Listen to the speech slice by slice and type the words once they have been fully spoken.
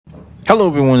Hello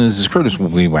everyone, this is Curtis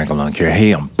with Weed Whacker Lawn Care.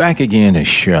 Hey, I'm back again to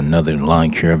share another lawn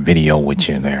care video with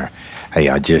you there. Hey,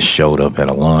 I just showed up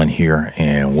at a lawn here,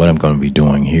 and what I'm going to be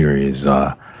doing here is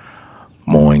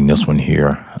mowing this one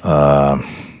here.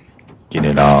 Get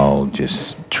it all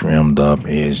just trimmed up,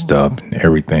 edged up,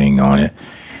 everything on it.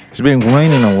 It's been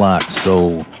raining a lot,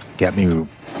 so got me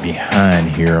behind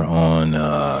here on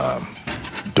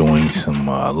doing some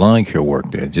lawn care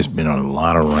work. There's just been a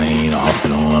lot of rain off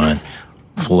and on.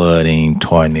 Flooding,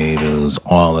 tornadoes,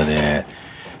 all of that.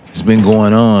 It's been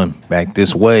going on back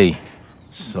this way.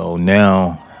 So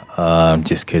now I'm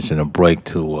just catching a break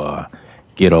to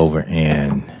get over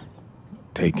and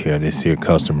take care of this here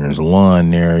customer's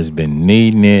lawn there. Has been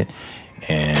needing it.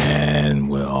 And,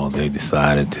 well, they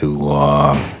decided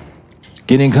to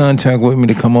get in contact with me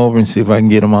to come over and see if I can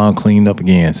get them all cleaned up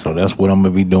again. So that's what I'm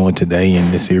going to be doing today in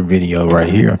this here video right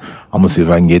here. I'm going to see if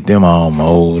I can get them all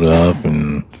mowed up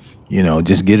and, you know,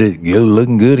 just get it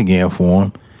looking good again for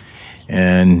them,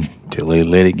 and till they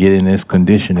let it get in this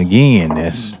condition again.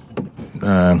 That's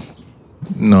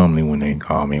normally when they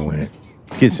call me when it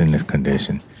gets in this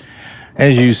condition,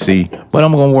 as you see. But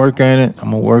I'm gonna work on it.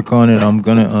 I'm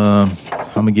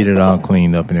gonna get it all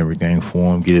cleaned up and everything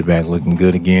for them, get it back looking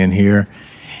good again here.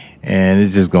 And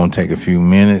it's just gonna take a few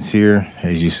minutes here,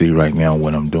 as you see right now.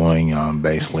 What I'm doing, I'm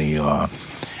basically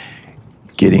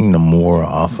getting the mower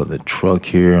off of the truck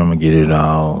here. I'm gonna get it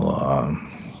all,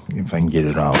 if I can get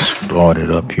it all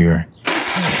started up here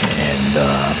and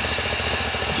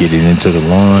get it into the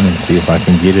lawn and see if I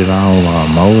can get it all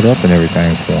mowed up and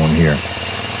everything for them here.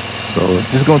 So it's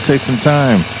just gonna take some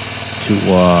time to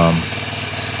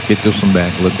get this one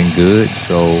back looking good.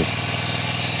 So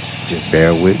just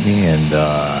bear with me, and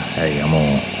hey, I'm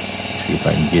gonna see if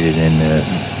I can get it in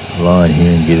this lawn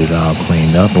here and get it all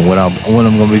cleaned up. And what I'm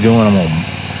gonna be doing,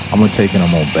 I'm gonna take and I'm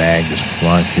gonna bag this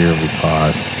front here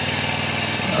because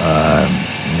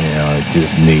you know, it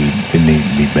needs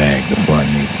to be bagged. The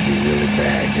front needs to be really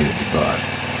bagged here because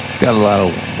it's got a lot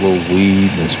of little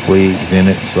weeds and sprigs in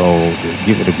it. So to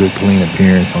give it a good clean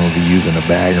appearance, I'm gonna be using a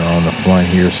bagger on the front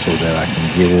here so that I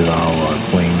can get it all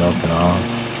cleaned up and all.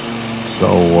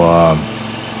 So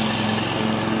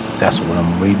that's what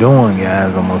I'm gonna be doing,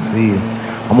 guys. I'm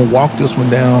gonna walk this one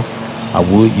down. I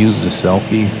would use the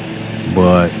Selkie,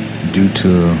 but due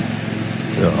to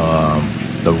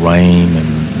the rain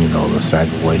and, you know, the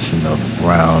saturation of the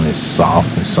ground is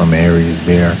soft in some areas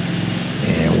there,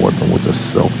 and working with the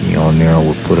Selkie on there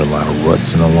would put a lot of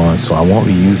ruts in the lawn. So I won't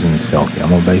be using the Selkie. I'm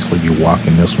gonna basically be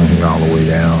walking this one here all the way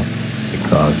down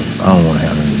because I don't want to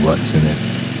have any ruts in it.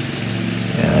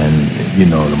 And, you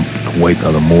know, the weight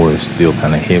of the mower is still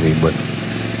kind of heavy, but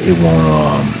it won't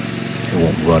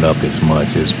run up as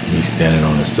much as me standing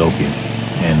on the Selkie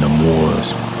and the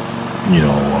mower's, you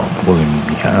know, pulling me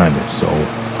behind it. So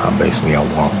I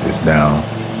walk this down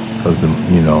because,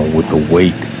 you know, with the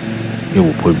weight, it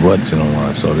will put ruts in the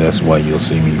lawn. So that's why you'll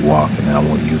see me walking. I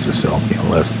won't use a Selkie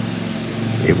unless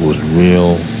it was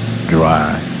real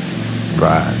dry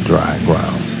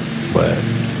ground. But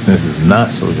since it's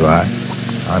not so dry,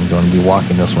 I'm going to be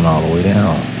walking this one all the way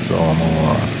down. So I'm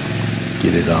going to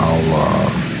get it all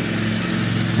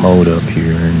mowed up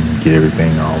here and get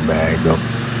everything all bagged up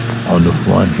on the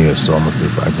front here. So I'm gonna see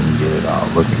if I can get it all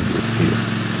looking good here.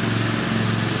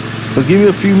 So give me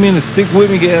a few minutes, stick with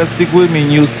me, guys, stick with me,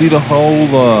 and you'll see the whole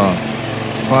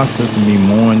process of me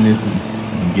mowing this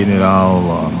and getting it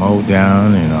all mowed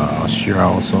down. And I'll share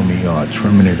also me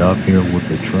trimming it up here with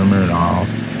the trimmer and all,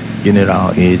 getting it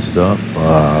all edged up,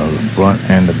 the front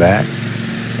and the back.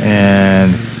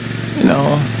 And, you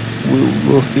know,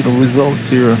 we'll see the results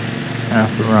here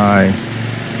after I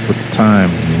put the time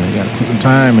in. You know, you gotta put some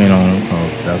time in on it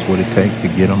because that's what it takes to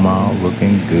get them all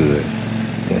looking good.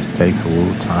 It just takes a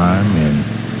little time, and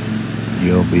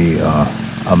you'll be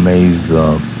amazed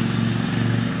of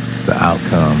the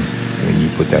outcome when you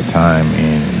put that time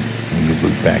in, and when you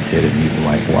look back at it and you're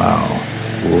like, wow,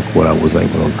 look what I was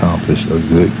able to accomplish. A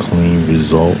good clean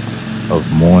result of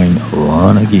mowing a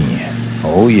lawn again.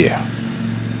 Oh yeah.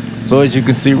 So as you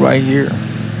can see right here,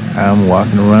 I'm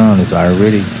walking around. It's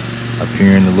already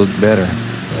appearing to look better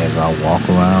as I walk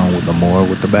around with the mower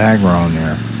with the bagger on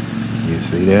there. You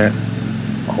see that?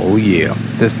 Oh yeah.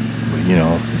 This, you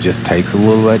know, just takes a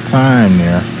little bit of time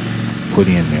there put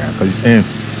in there, because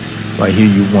right here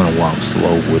you want to walk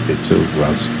slow with it too,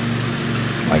 because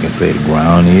like I say, the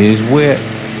ground is wet,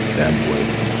 saturated,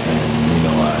 and you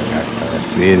know, I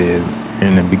said it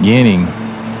in the beginning,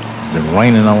 it's been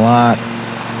raining a lot.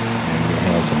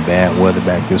 Some bad weather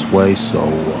back this way, so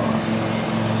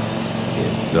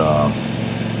it's still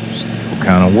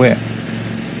kind of wet,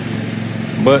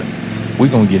 but we're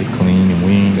gonna get it clean and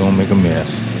we ain't gonna make a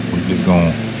mess. We're just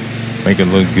gonna make it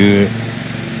look good.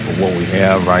 But what we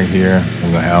have right here,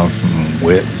 we're gonna have some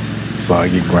wet,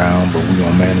 soggy ground, but we're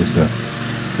gonna manage to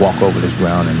walk over this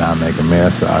ground and not make a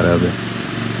mess out of it.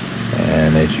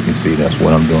 And as you can see, that's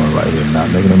what I'm doing right here,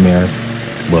 not making a mess,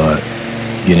 but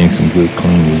getting some good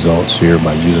clean results here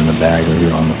by using the bagger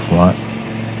here on the front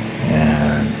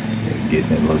and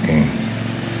getting it looking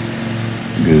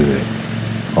good.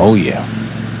 Oh yeah.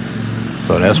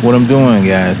 So that's what I'm doing,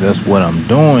 guys. That's what I'm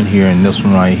doing here in this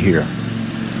one right here.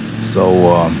 So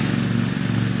you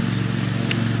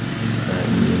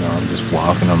know, I'm just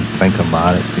walking, I'm thinking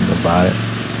about it,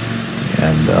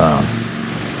 and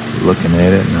looking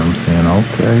at it, and I'm saying,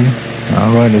 okay,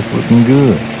 all right, it's looking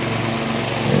good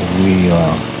as we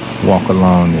walk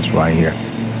along this right here.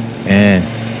 And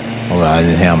well, I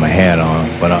didn't have my hat on,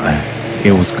 but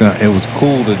it was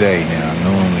cool today. Now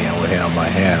normally I would have my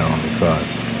hat on because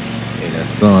the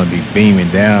sun be beaming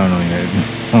down on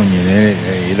you,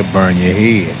 and it'll burn your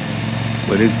head.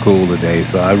 But it's cool today,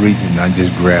 so I reached and I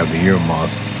just grabbed the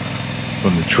earmuffs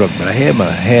from the truck. But I had my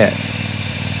hat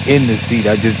in the seat.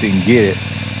 I just didn't get it.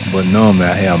 But normally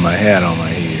I have my hat on my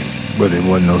head. But it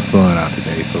wasn't no sun out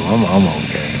today, so I'm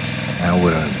okay. I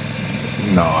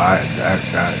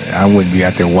wouldn't be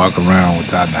out there walking around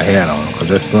without my hat on, because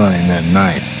that sun ain't that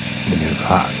nice when it's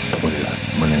hot,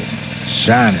 when it's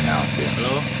shining out there.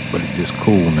 Hello? But it's just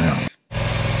cool now.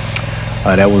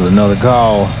 That was another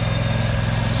call.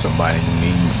 Somebody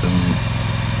needing some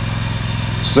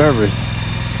service,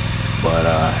 but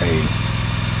hey,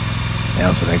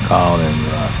 answered that call and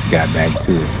got back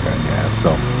to it, guys.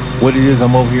 So what it is,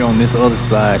 I'm over here on this other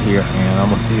side here, and I'm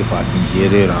gonna see if I can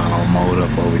get it all mowed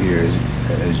up over here, as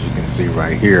you can see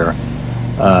right here.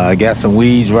 I got some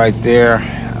weeds right there.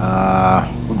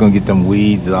 We're gonna get them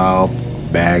weeds all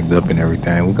bagged up and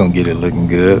everything. We're gonna get it looking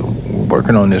good. We're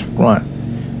working on this front,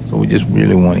 so we just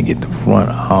really want to get the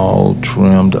front all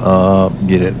trimmed up,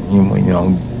 get it,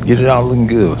 get it all looking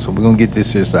good. So we're gonna get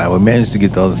this here side. We managed to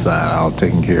get the other side all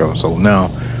taken care of. So now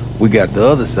we got the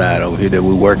other side over here that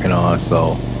we're working on.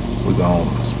 So we're gonna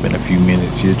spend a few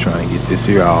minutes here trying to get this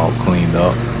here all cleaned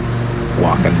up.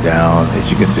 Walking down, as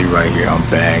you can see right here, I'm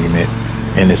bagging it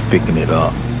and it's picking it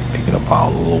up, picking up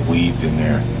all the little weeds in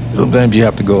there. Sometimes you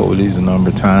have to go over these a number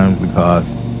of times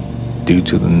because due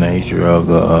to the nature of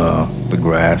the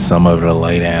grass, some of it'll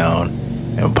lay down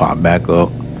and pop back up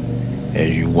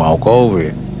as you walk over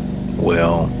it.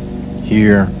 Well,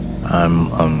 here I'm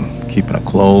keeping a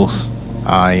close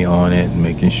eye on it,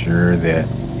 making sure that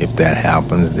if that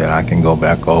happens, that I can go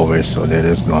back over it so that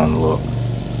it's gonna look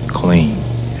clean,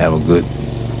 have a good,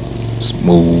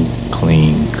 smooth,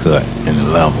 clean cut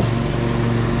and level.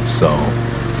 So,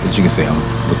 as you can see, I'm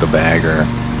with the bagger.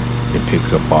 It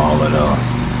picks up all of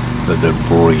the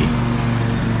debris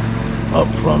up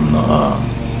from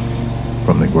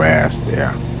the grass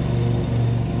there.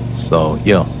 So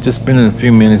yeah, just spending a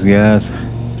few minutes, guys.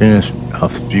 Finish a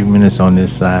few minutes on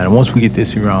this side. And once we get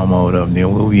this here all mowed up,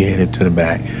 then we'll be headed to the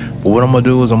back. But what I'm gonna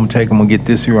do is I'm gonna get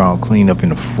this here all cleaned up in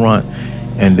the front,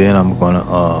 and then I'm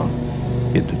gonna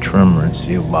get the trimmer and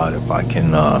see about if I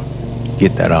can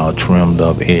get that all trimmed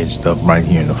up, edged up right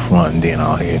here in the front, and then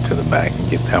I'll head to the back and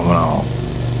get that one all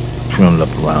trimmed up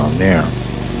around there,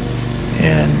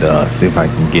 and see if I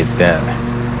can get that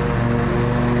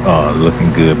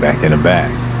looking good back in the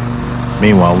back.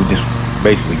 Meanwhile, we're just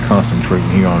basically concentrating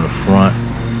here on the front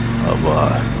of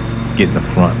getting the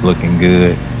front looking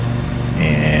good,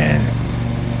 and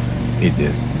it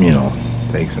just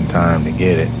takes some time to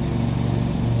get it.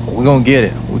 But we're gonna get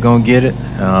it. We're gonna get it.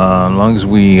 As long as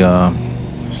we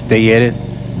stay at it,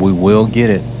 we will get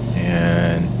it,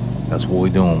 and that's what we're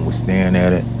doing. We're staying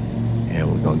at it, and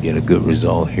we're gonna get a good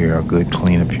result here, a good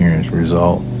clean appearance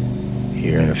result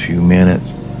here in a few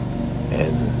minutes,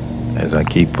 as I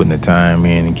keep putting the time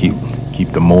in and keep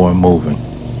the mower moving.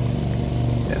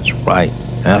 That's right.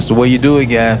 That's the way you do it,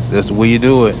 guys. That's the way you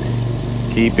do it.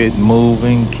 Keep it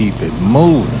moving,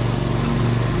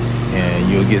 and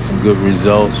you'll get some good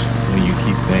results when you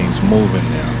keep things moving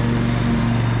now.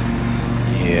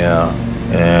 Yeah,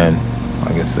 and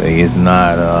like I say, it's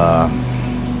not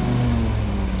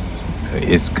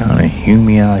it's kind of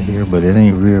humid out here, but it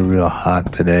ain't real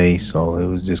hot today, so it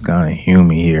was just kind of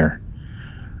humid here.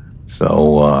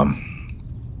 So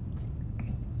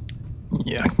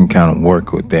yeah, I can kind of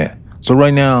work with that. So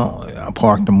right now I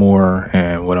parked the mower,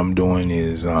 and what I'm doing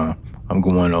is I'm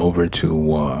going over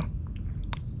to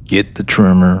get the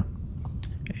trimmer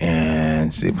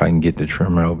and see if I can get the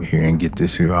trimmer over here and get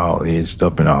this here all edged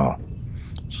up and all.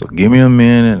 So give me a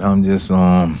minute. I'm just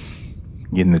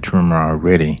getting the trimmer all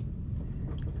ready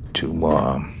to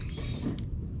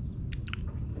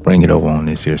bring it over on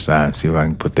this here side and see if I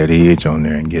can put that edge on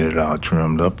there and get it all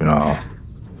trimmed up and all.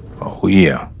 Oh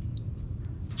yeah.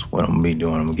 That's what I'm gonna be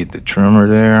doing. I'm gonna get the trimmer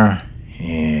there,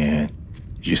 and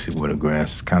you see where the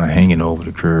grass is kind of hanging over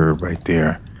the curb right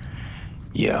there.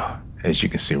 Yeah, as you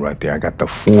can see right there, I got the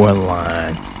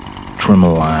 4-line trimmer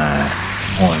line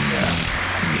on there.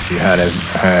 You see how it's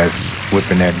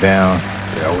whipping that down?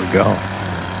 There we go.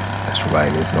 That's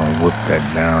right, it's gonna whip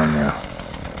that down now.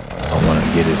 So I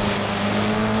wanna get it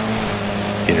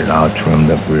all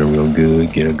trimmed up real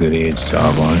good, get a good edge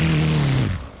job on it.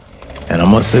 And I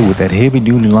must say, with that heavy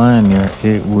duty line there,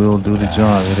 it will do the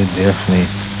job. It'll definitely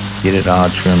get it all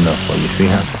trimmed up for you. See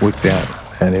how quick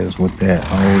that is with that?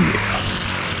 Oh yeah.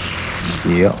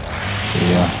 Yep. See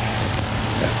there?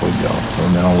 There we go. So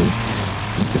now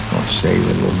we're just gonna shave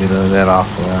a little bit of that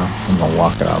off around. I'm gonna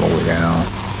walk it all the way down.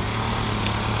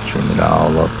 Trim it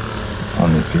all up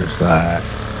on this here side.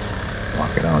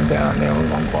 Walk it on down there. We're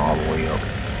gonna go all the way up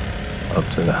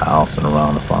to the house and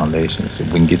around the foundation. See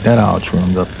if we can get that all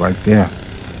trimmed up right there.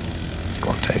 It's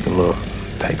gonna take it's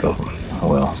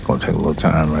gonna take a little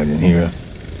time right in here.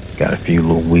 Got a few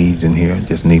little weeds in here.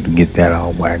 Just need to get that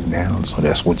all whacked down. So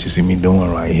that's what you see me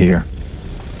doing right here.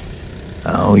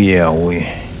 Oh yeah,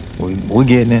 we're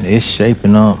getting it. It's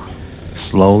shaping up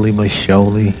slowly but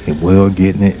surely. We're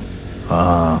getting it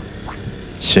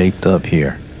shaped up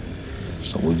here.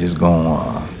 So we're just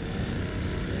gonna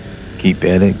keep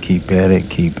at it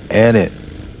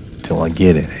till I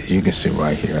get it. As you can see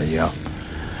right here, yeah,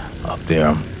 up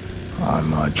there,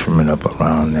 I'm trimming up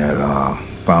around that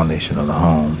foundation of the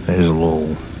home. There's a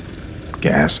little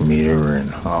gas meter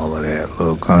and all of that,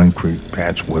 little concrete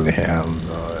patch where they have,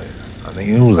 I think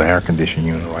it was an air conditioning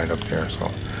unit right up there. So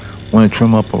I want to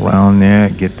trim up around there,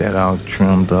 get that all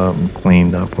trimmed up and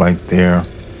cleaned up right there,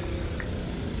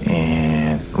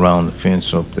 and around the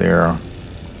fence up there.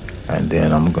 And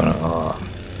then I'm gonna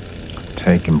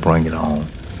take and bring it on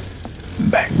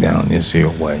back down this here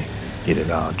way, get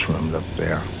it all trimmed up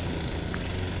there.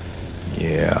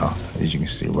 Yeah, as you can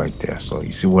see right there. So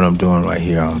you see what I'm doing right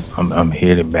here? I'm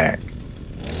headed back,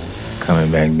 coming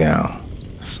back down.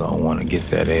 So I want to get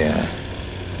that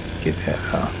get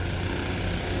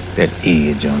that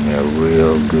edge on there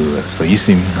real good. So you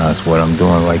see me? That's what I'm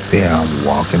doing right there. I'm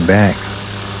walking back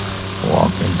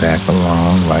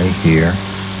along right here.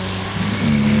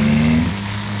 And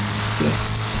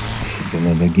just edging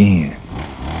it again.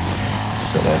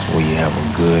 So that's where you have a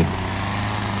good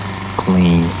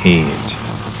clean edge.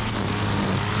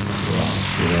 Yeah,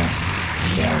 see that?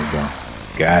 There we go.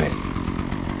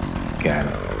 Got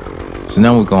it. So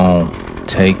now we're gonna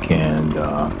take and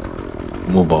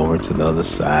move over to the other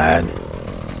side.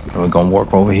 And we're gonna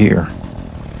work over here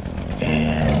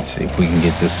and see if we can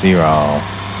get this here all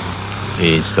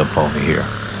edged up over here.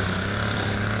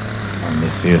 On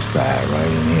this here side, right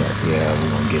in here. Yeah,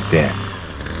 we're gonna get that.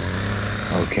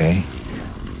 Okay.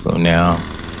 So now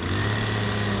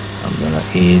I'm gonna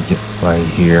edge it right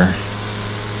here.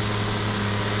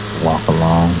 Walk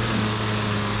along.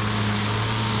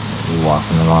 We're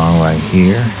walking along right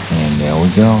here, and there we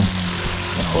go.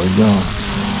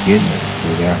 Getting it.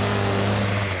 See there?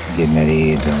 Getting that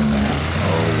edge on there.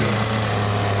 Oh yeah.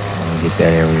 I'm gonna get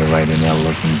that area right in there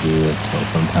looking good. So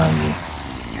sometimes you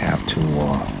have to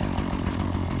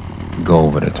go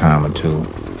over the time or two.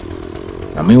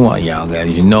 Now, meanwhile, y'all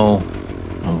guys, you know,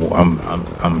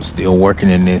 I'm still working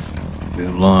in this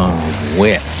lawn is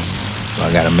wet, so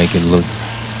I gotta make it look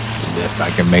the best I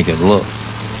can make it look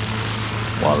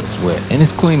while it's wet. And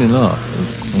it's cleaning up. I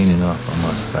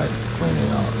must say, it's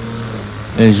cleaning up.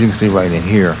 And as you can see right in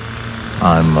here,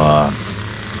 I'm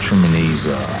trimming these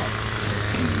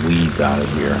weeds out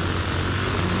of here,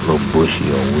 little bushy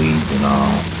old weeds and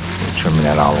all. So trimming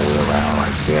that all the way around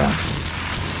right there.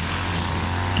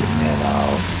 Getting that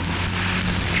all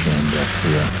trimmed up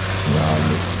here around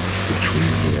the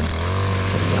tree here.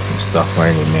 So we got some stuff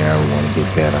right in there. We want to get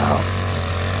that out.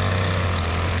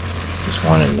 Just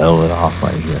want to level it off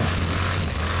right here.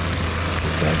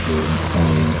 Get that good and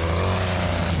clean.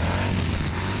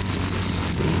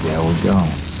 See, there we go.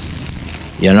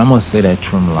 Yeah, and I'm gonna say that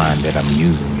trim line that I'm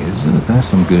using that's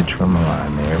some good trim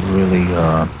line there. It really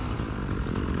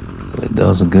it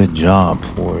does a good job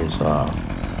for us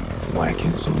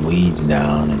whacking some weeds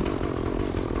down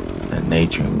and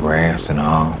nature and grass and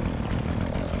all.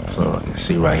 So you can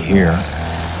see right here,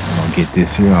 I'm gonna get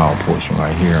this here all portion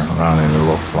right here around in the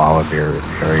little flower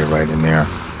area right in there. A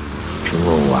few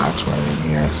little rocks right in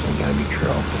here, so you gotta be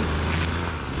careful.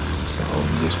 So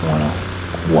you just wanna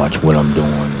watch what I'm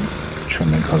doing and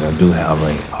trimming, because I do have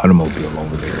an automobile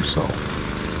over there, so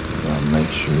I'm gonna make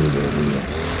sure that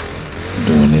we're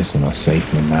doing this in a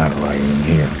safe manner right in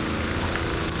here.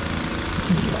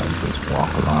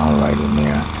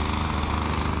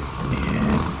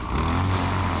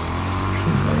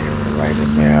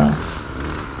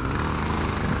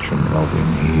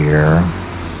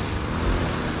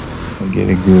 get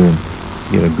a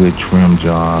good trim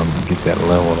job, get that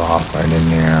leveled off right in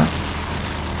there.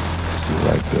 See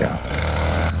right there.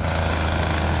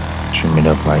 Trim it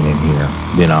up right in here.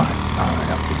 Then I'll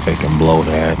have to take and blow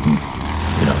that and,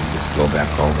 just go back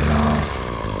over it all.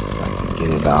 If I can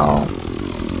get it all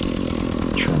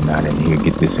trimmed out in here.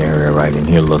 Get this area right in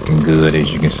here looking good,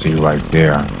 as you can see right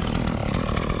there.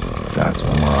 It's got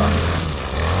some, got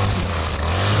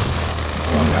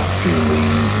a few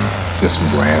leaves and just some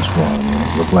grass growing in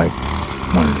it. Look like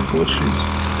one of the bushes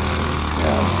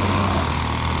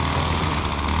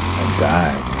have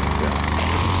died.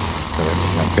 So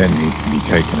like that needs to be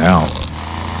taken out.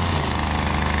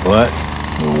 But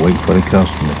we'll wait for the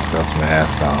customer. The customer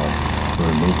has to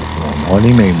remove it for them. Or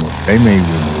they may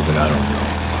remove it, I don't know.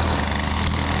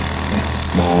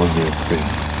 We'll just see.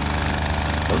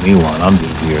 But meanwhile, I'm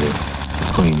just here to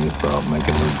clean this up, make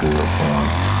it look good for them.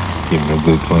 Give it a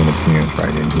good clean appearance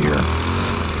right in here.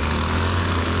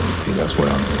 You see, that's what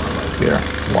I'm doing right there.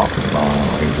 Walking along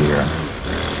right here.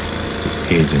 Just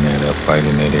edging that up right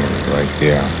in that area right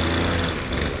there.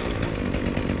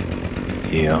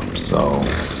 Yeah, so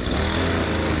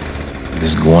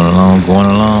just going along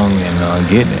and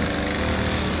getting it.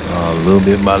 Little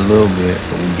bit by little bit,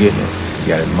 but we're getting it. We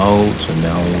got it mowed, so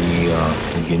now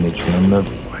we're getting it trimmed up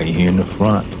right here in the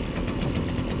front.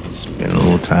 Spend a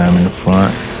little time in the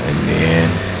front, and then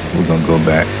we're gonna go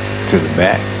back to the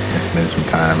back and spend some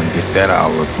time and get that all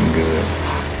looking good.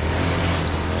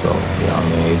 So yeah,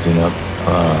 I'm edging up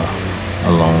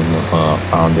along the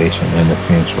foundation and the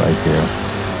fence right there.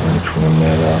 I'm gonna trim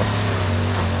that up,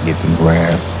 get the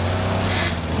grass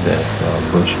that's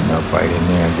bushing up right in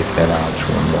there, get that all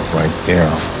trimmed up right there.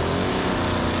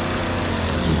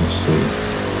 As you can see.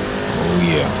 Oh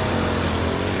yeah.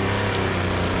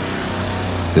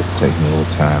 Just taking a little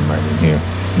time right in here,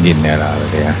 getting that out of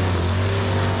there.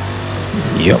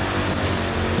 Yep.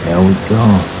 There we go.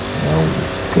 There we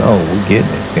go. We're getting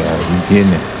it, guys. We're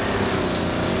getting it.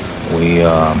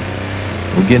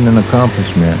 We're getting an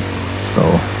accomplishment. So,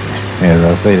 as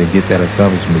I say, to get that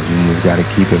accomplishment, you just got to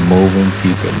keep it moving,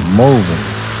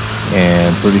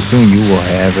 and pretty soon you will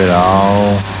have it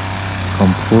all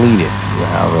completed.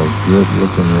 You'll have a good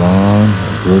looking lawn,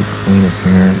 a good clean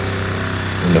appearance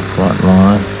in the front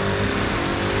lawn,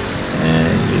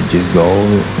 and you just go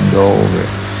over it and go over it.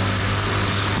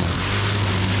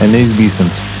 And needs to be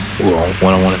some, well,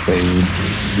 what I want to say is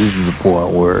this is a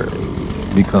part where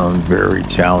it becomes very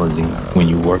challenging when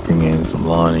you're working in some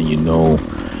lawn and you know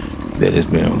that it's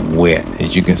been wet.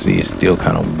 As you can see, it's still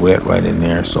kind of wet right in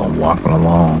there, so I'm walking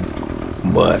along,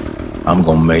 but I'm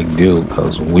gonna make do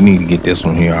because we need to get this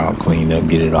one here all cleaned up,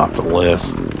 get it off the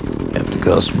list, help the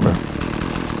customer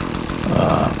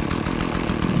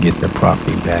get the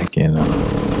property back in a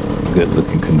good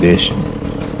looking condition.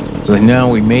 So now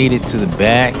we made it to the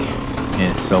back,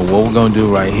 and so what we're gonna do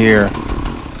right here,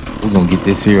 we're gonna get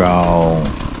this here all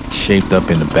shaped up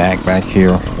in the back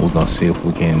here. We're gonna see if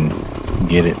we can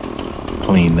get it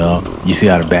cleaned up. You see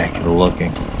how the back is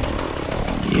looking?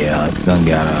 Yeah, it's done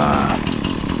got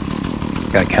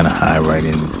kind of high right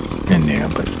in there,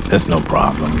 but that's no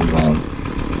problem. We're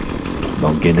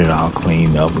gonna get it all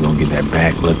cleaned up. We're gonna get that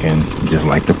back looking just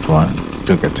like the front.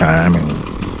 Took our time and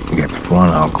we got the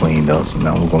front all cleaned up, so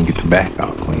now we're gonna get the back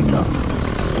all cleaned up.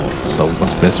 So we're gonna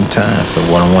spend some time. So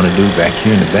what I want to do back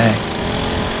here in the back,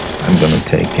 I'm gonna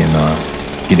take and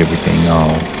get everything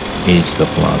all edged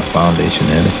up around the foundation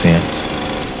and the fence,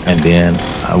 and then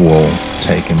I will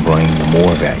take and bring the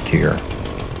mower back here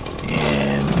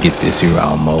and get this here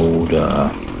all mowed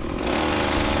down.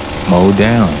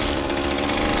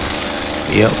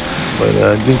 Yep, but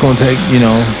just gonna take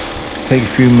a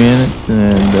few minutes,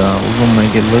 and we're gonna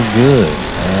make it look good.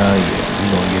 Yeah,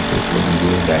 we're gonna get this looking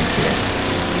good back here.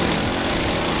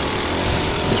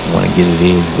 Just want to get it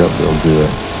edged up real good.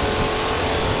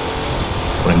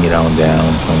 Bring it on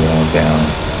down,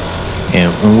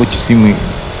 and what you see me,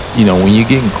 when you're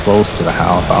getting close to the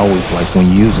house, I always like when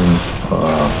you're using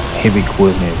heavy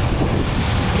equipment,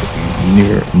 if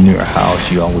you're near a house,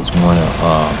 you always want to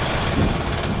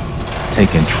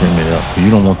take and trim it up, because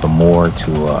you don't want the mower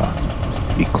to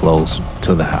be close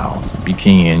to the house. If you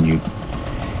can, you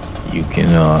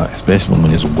can, especially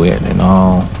when it's wet and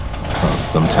all, because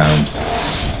sometimes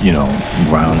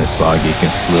ground is soggy, it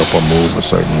can slip or move a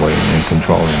certain way in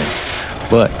controlling it.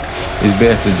 But it's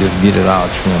best to just get it all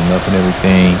trimmed up and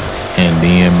everything, and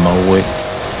then mow it.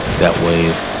 That way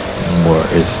it's more,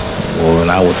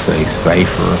 and I would say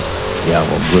safer. You have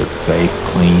a good, safe,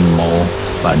 clean mow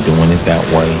by doing it that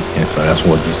way. And so that's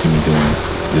what you see me doing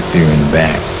this here in the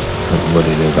back, because what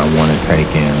it is, I want to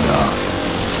take and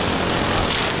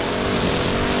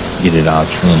get it all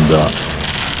trimmed up,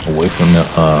 away from the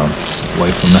house,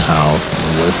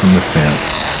 away from the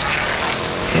fence,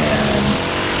 and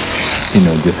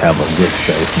just have a good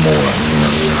safe mower.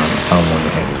 I don't want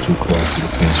to have it too close to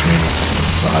the fence or anything.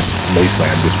 So basically,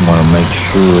 I just want to make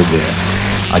sure that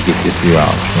I get this here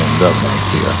all trimmed up right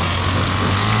here,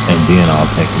 and then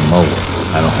I'll take the mower.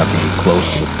 I don't have to get close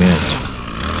to the fence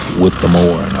with the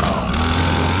mower and all.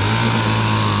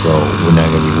 So we're not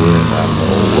gonna be worrying about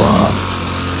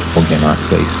what can I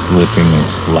say, slipping and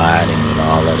sliding and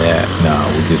all of that. No,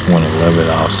 we just want to level it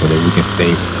off so that we can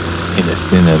stay in the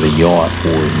center of the yard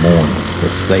for the morning for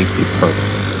safety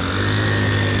purposes.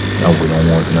 No, we don't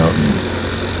want nothing.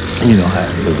 You know how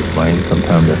it is with rain.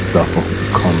 Sometimes that stuff will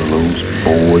come loose,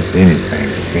 boards,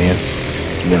 anything, fence.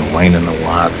 It's been raining a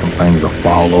lot, them things will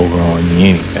fall over on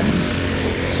you, anything.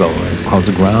 So, because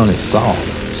the ground is soft,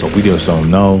 so we just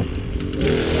don't know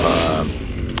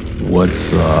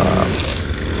what's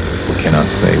what can I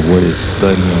say, what is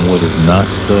study and what is not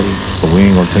study. So we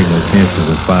ain't gonna take no chances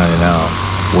of finding out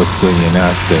what's study and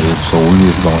not study. So we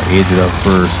just gonna edge it up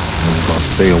first, and we're gonna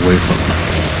stay away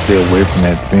from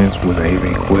that fence with the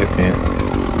heavy equipment.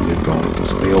 We're just gonna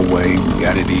stay away. We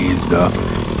got it edged up,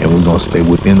 and we're gonna stay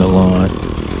within the lawn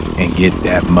and get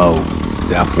that mowed.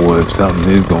 Therefore, if something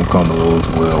is gonna come loose,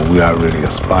 well, we already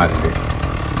spotted it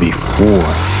before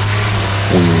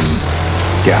we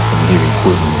got some heavy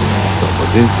equipment in there. So, but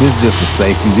this is just a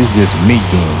safety. This is just me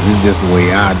doing it. This is just the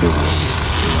way I do it.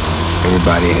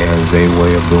 Everybody has their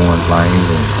way of doing things,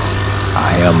 and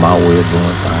I have my way of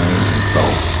doing things. And so,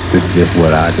 this is just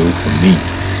what I do for me.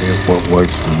 It's what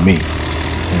works for me,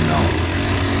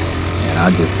 And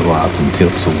I just throw out some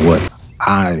tips of what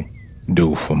I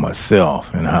do for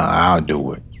myself and how I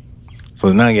do it.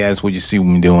 So now, guys, what you see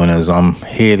me doing is I'm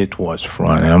headed towards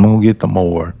front, and I'm gonna get the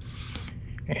mower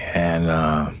and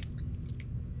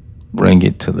bring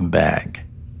it to the back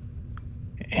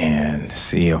and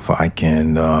see if I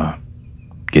can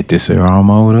get this here all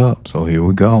mowed up. So here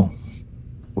we go.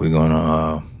 We're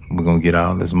gonna get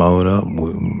all this mowed up.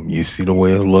 You see the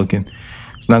way it's looking.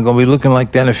 It's not gonna be looking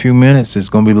like that in a few minutes. It's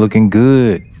gonna be looking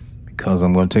good because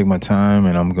I'm gonna take my time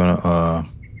and I'm gonna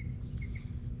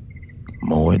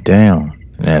mow it down.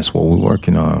 And that's what we're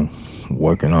working on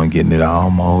getting it all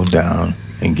mowed down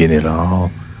and getting it all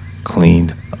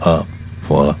cleaned up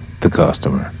for the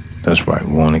customer. That's right.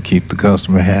 We want to keep the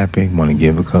customer happy. We want to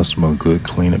give the customer a good,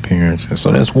 clean appearance. And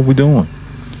so that's what we're doing.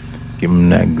 Give them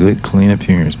that good, clean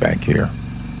appearance back here.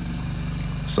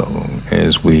 So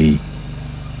as we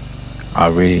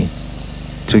already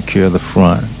took care of the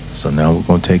front, so now we're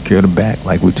going to take care of the back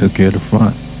like we took care of the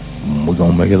front. We're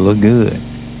going to make it look good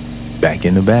back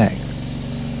in the back.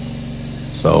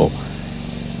 So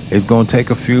it's going to take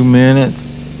a few minutes,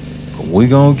 but we're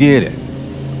going to get it.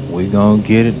 We're going to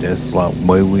get it. That's like the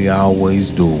way we always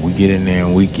do it. We get in there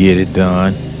and we get it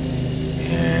done.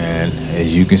 And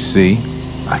as you can see,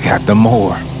 I got the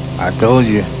mower. I told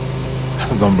you,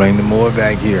 I'm going to bring the mower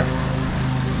back here.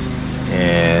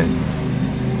 And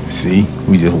see,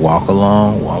 we just walk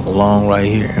along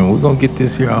right here. And we're going to get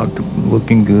this here out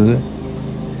looking good.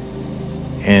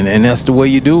 And that's the way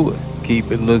you do it.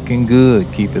 Keep it looking good.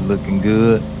 Keep it looking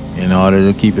good. In order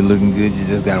to keep it looking good, you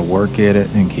just got to work at it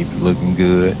and keep it looking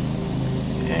good.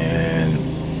 And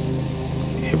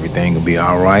everything will be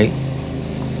all right.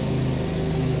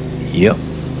 Yep.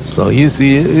 So you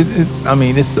see, I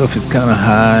mean, this stuff is kind of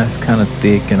high. It's kind of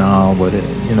thick and all. But,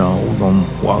 we're going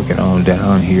to walk it on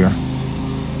down here.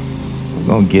 We're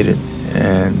going to get it.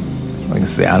 And like I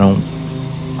say, I'm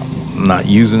not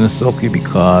using the soaker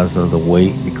because of the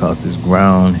weight, because this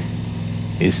ground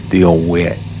is still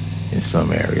wet in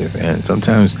some areas. And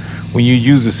sometimes when you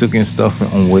use the soaking stuff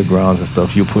on wet grounds and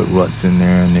stuff, you put ruts in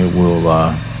there and it will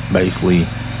basically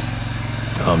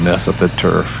mess up the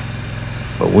turf.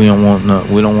 But we don't want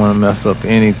to mess up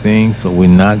anything, so we're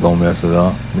not gonna mess it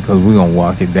up because we're gonna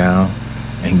walk it down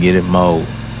and get it mowed.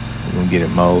 We're gonna get it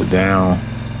mowed down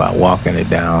by walking it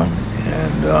down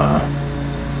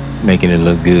and making it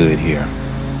look good here.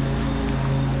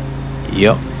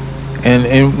 Yep.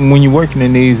 And when you're working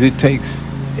in these, it takes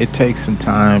some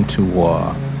time to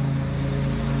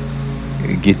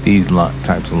get these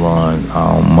types of lawn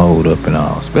mowed up and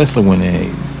all, especially when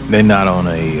they're not on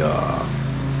a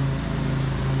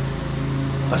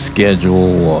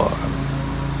schedule or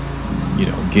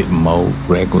getting mowed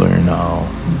regular and all.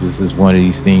 This is one of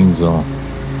these things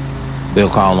they'll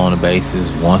call on the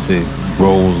basis. Once it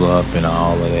grows up and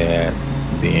all of that,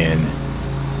 then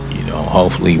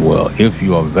hopefully, well, if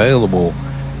you're available,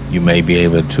 you may be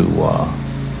able to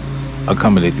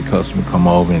accommodate the customer, come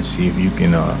over and see if you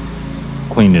can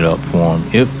clean it up for them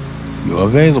if you're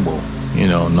available.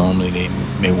 Normally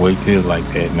they wait till like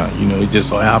that. No, it just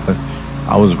so happened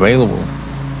I was available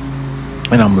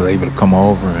and I was able to come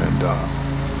over and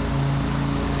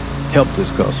help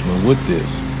this customer with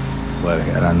this. But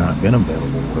had I not been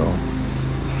available, well,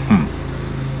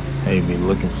 they'd be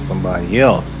looking for somebody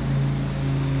else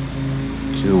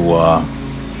to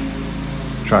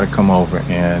try to come over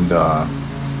and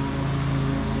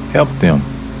help them.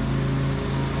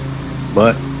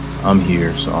 But I'm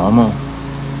here, so I'm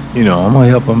gonna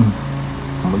help them.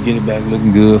 I'm gonna get it back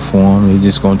looking good for them. It's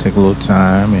just gonna take a little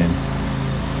time and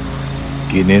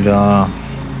getting it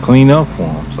cleaned up for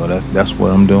them. So that's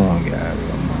what I'm doing, guys.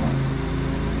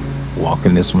 I'm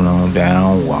walking this one on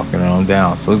down, walking it on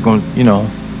down. So it's gonna,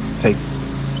 take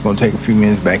it's gonna take a few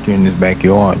minutes back here in this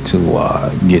backyard to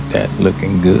get that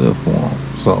looking good for them.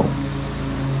 So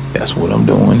that's what I'm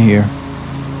doing here.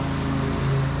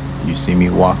 You see me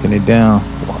walking it down,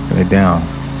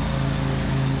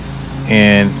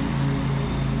 and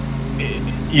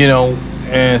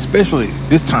and especially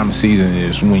this time of season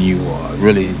is when you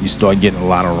start getting a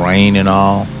lot of rain and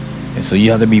all, and so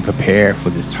you have to be prepared for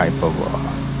this type of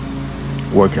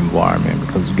work environment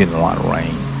because you're getting a lot of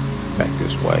rain back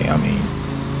this way. I mean,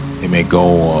 it may go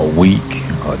a week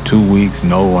or 2 weeks,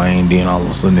 no rain, then all of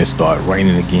a sudden it start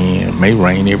raining again. It may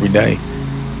rain every day,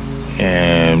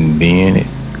 and then it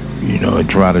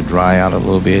try to dry out a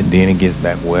little bit, then it gets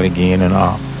back wet again and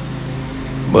all.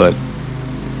 But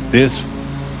this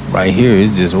right here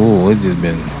is just, it's just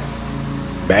been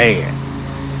bad.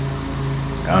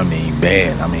 I mean,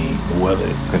 bad. I mean, the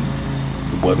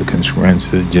weather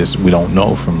constraints are just, we don't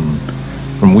know from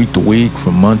week to week,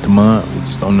 from month to month. We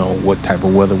just don't know what type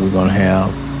of weather we're gonna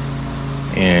have,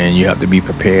 and you have to be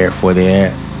prepared for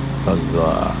that because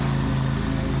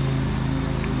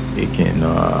it can.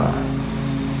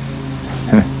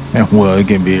 Well, it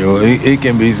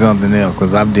can be something else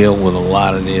because I've dealt with a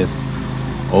lot of this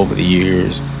over the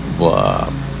years,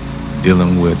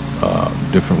 dealing with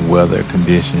different weather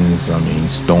conditions. I mean,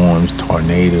 storms,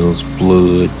 tornadoes,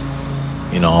 floods,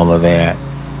 and all of that,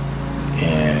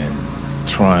 and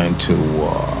trying to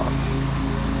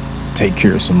take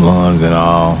care of some lawns and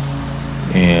all,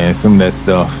 and some of that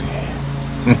stuff.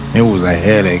 It was a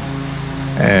headache,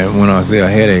 and when I say a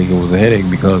headache, it was a headache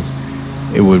because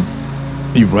it would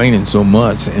be raining so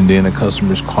much, and then the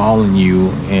customer's calling you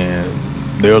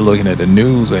and they're looking at the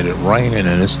news and it's raining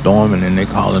and it's storming, and they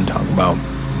call and talk about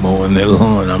mowing their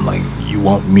lawn. I'm like, you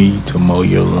want me to mow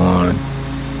your lawn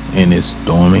and it's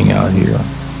storming out here?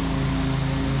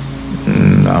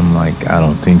 And I'm like, I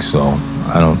don't think so.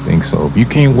 If you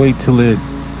can't wait till it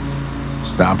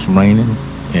stops raining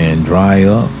and dry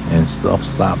up and stuff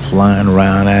stop flying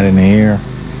around out in the air,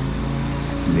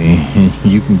 then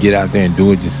you can get out there and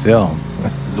do it yourself.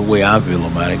 That's the way I feel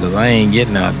about it, because I ain't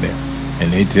getting out there.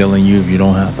 And they telling you if you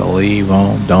don't have to leave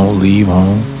home, don't leave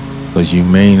home, because you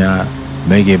may not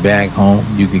make it back home.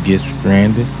 You could get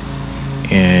stranded,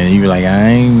 and you be like, I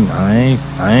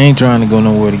ain't trying to go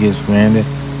nowhere to get stranded.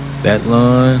 That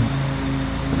lawn,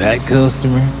 that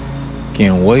customer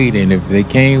can't wait, and if they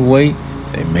can't wait,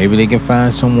 then maybe they can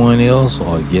find someone else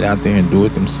or get out there and do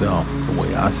it themselves. The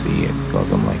way I see it,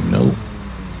 because I'm like, nope,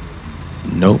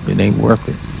 it ain't worth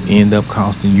it. End up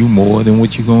costing you more than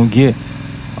what you're gonna get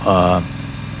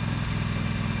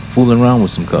fooling around with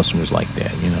some customers like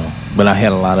that, But I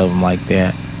had a lot of them like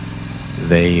that.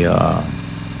 They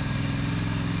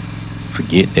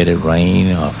forget that it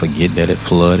rained or forget that it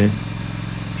flooded,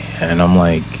 and I'm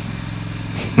like,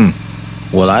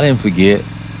 well, I didn't forget.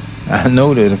 I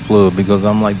know that it flooded, because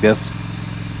I'm like, that's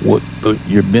what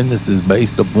your business is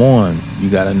based upon. You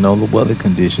got to know the weather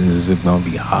conditions. Is it going to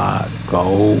be hot,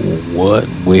 cold, what,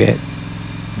 wet,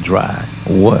 dry,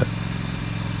 what?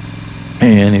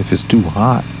 And if it's too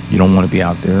hot, you don't want to be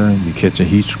out there and you catch a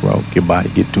heat stroke. Your body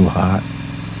get too hot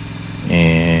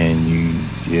and you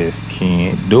just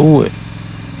can't do it.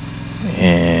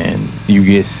 And you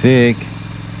get sick.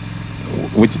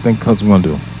 What you think the customer going to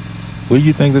do? What do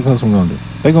you think the customer going to do?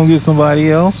 They going to get somebody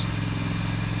else?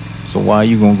 So why are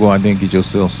you going to go out there and get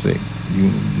yourself sick?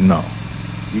 No.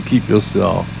 You keep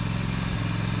yourself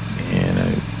in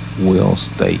a well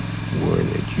state where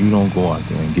that you don't go out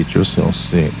there and get yourself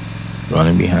sick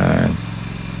running behind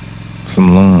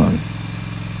some lawn.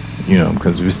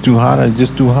 Because if it's too hot, it's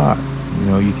just too hot.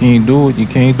 You can't do it. You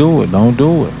can't do it. Don't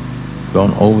do it.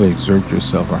 Don't overexert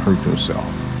yourself or hurt yourself.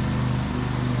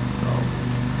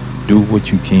 Do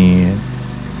what you can.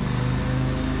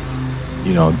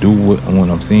 When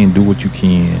I'm saying do what you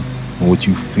can, and what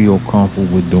you feel comfortable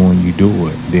with doing, you do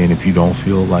it. Then if you don't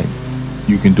feel like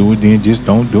you can do it, then just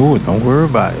don't do it. Don't worry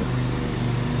about it.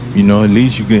 you know, at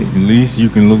least you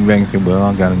can look back and say, well,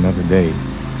 I got another day.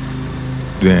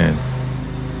 Then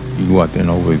you go out there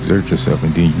and overexert yourself,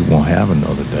 and then you won't have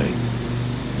another day.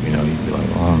 You know, you'd be like,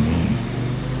 oh man,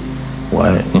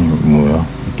 what? Well,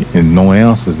 and no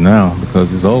answers now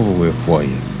because it's over with for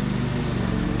you.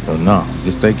 So no,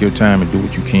 just take your time and do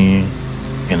what you can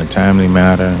in a timely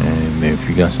manner. And if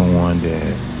you got someone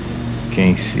that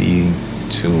can't see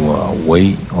to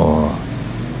wait, or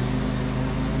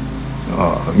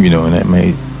you know, and that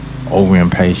may over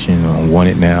impatient or want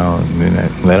it now, and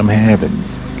then let them have it.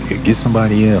 Get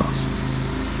somebody else.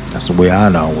 That's the way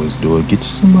I'd always do it. Get you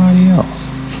somebody else.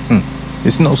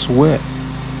 It's no sweat.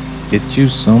 Get you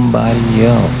somebody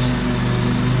else.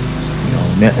 You know,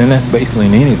 and that's basically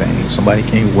in anything. If somebody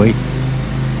can't wait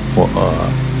for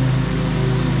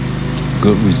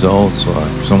good results, or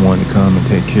someone to come and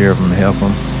take care of them and help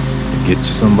them, get you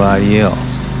somebody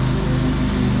else.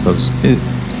 Because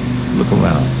look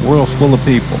around, world's full of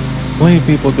people. Plenty of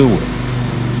people do it.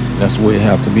 That's the way it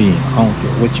have to be. I don't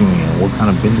care what you in, what kind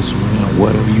of business you're in,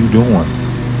 whatever you doing.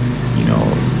 You know,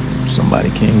 somebody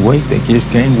can't wait. They just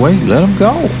can't wait. Let them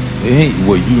go. It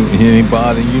ain't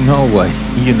bothering you no way.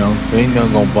 You know, it ain't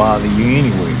nothing gonna bother you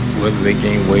anyway, whether they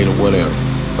can't wait or whatever.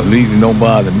 At least it don't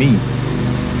bother me.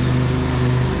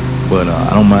 But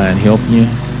I don't mind helping you,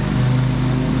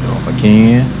 you know, if I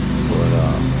can. But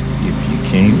if you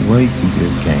can't wait, you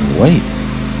just can't wait.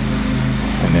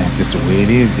 And that's just the way it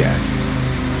is, guys.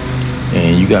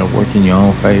 And you got to work in your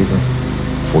own favor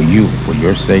for you, for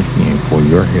your safety, and for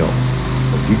your health.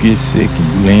 If you get sick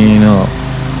and you laying up,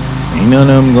 ain't none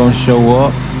of them gonna show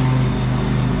up.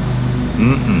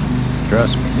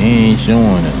 Trust me, they ain't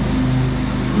showing up.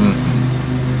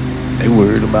 They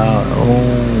worried about, oh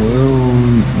well,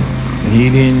 he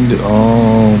didn't.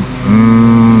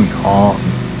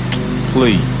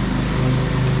 Please,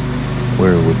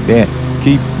 worry with that.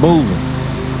 Keep moving.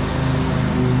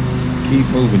 Keep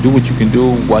moving. Do what you can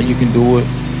do while you can do it,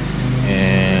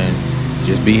 and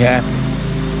just be happy.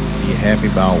 Be happy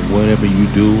about whatever you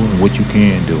do and what you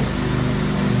can do,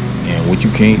 and what you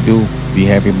can't do. Be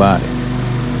happy about it.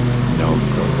 You know,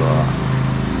 because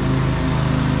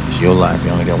it's your life.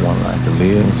 You only got one life to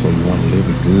live, so you want to live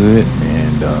it good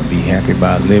and be happy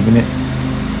about living it.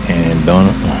 And don't,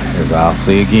 as I'll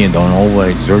say again, don't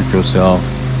overexert yourself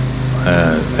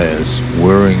as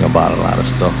worrying about a lot of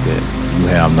stuff that you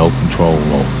have no control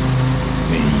over. I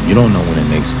mean, you don't know when the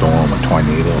next storm, a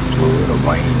tornado, a flood, or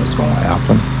rain is going to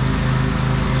happen.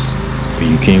 So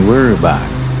you can't worry about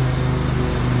it.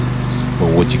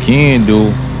 But what you can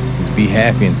do is be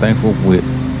happy and thankful with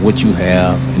what you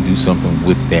have and do something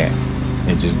with that,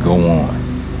 and just go on.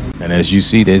 And as you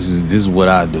see, this is what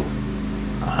I do.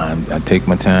 I take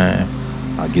my time.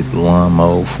 I get the lawn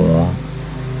mowed for them,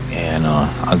 and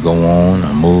I go on.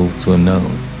 I move to another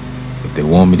one. If they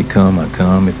want me to come, I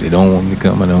come. If they don't want me to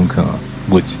come, I don't come.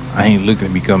 Which I ain't looking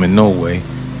to be coming no way,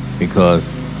 because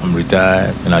I'm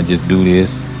retired and I just do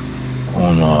this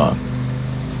on a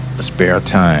spare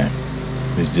time.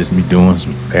 It's just me doing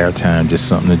some spare time, just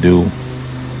something to do.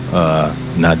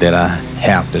 Not that I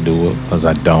have to do it, because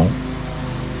I don't.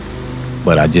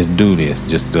 But I just do this,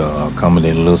 just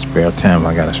accommodate a little spare time.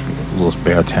 I got a little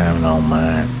spare time and I don't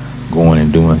mind going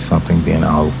and doing something, then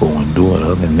I'll go and do it.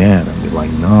 Other than that, I'll be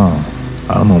like, no,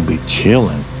 I'm gonna be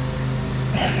chilling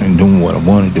and doing what I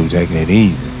want to do, taking it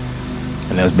easy.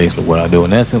 And that's basically what I do.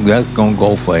 And that's gonna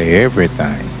go for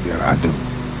everything that I do.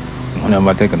 Whenever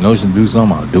I take a notion to do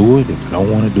something, I'll do it. If I don't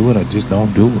want to do it, I just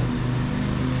don't do it.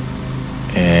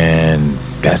 And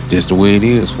that's just the way it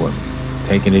is for me.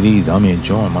 Taking it easy. I'm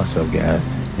enjoying myself,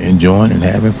 guys. Enjoying and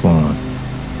having fun.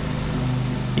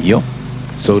 Yep.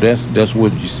 So that's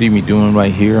what you see me doing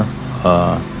right here.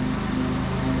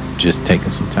 Just taking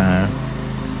some time,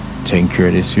 taking care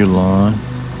of this here lawn,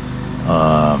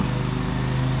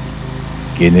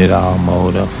 getting it all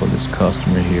mowed up for this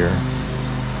customer here,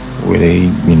 where they,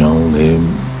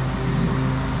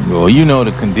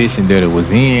 the condition that it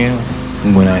was in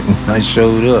when I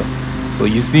showed up. So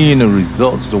you're seeing the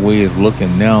results, the way it's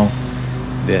looking now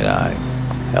that I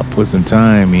have put some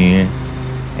time in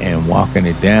and walking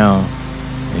it down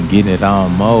and getting it all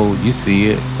mowed. You see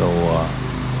it. So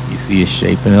you see it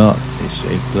shaping up. It's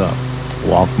shaped up.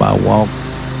 Walk by walk,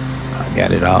 I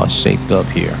got it all shaped up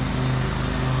here.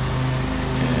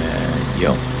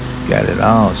 And got it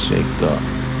all shaped up.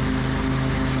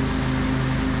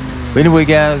 But anyway,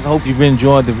 guys, hope you've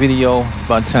enjoyed the video. It's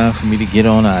about time for me to get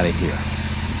on out of here.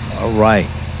 All right.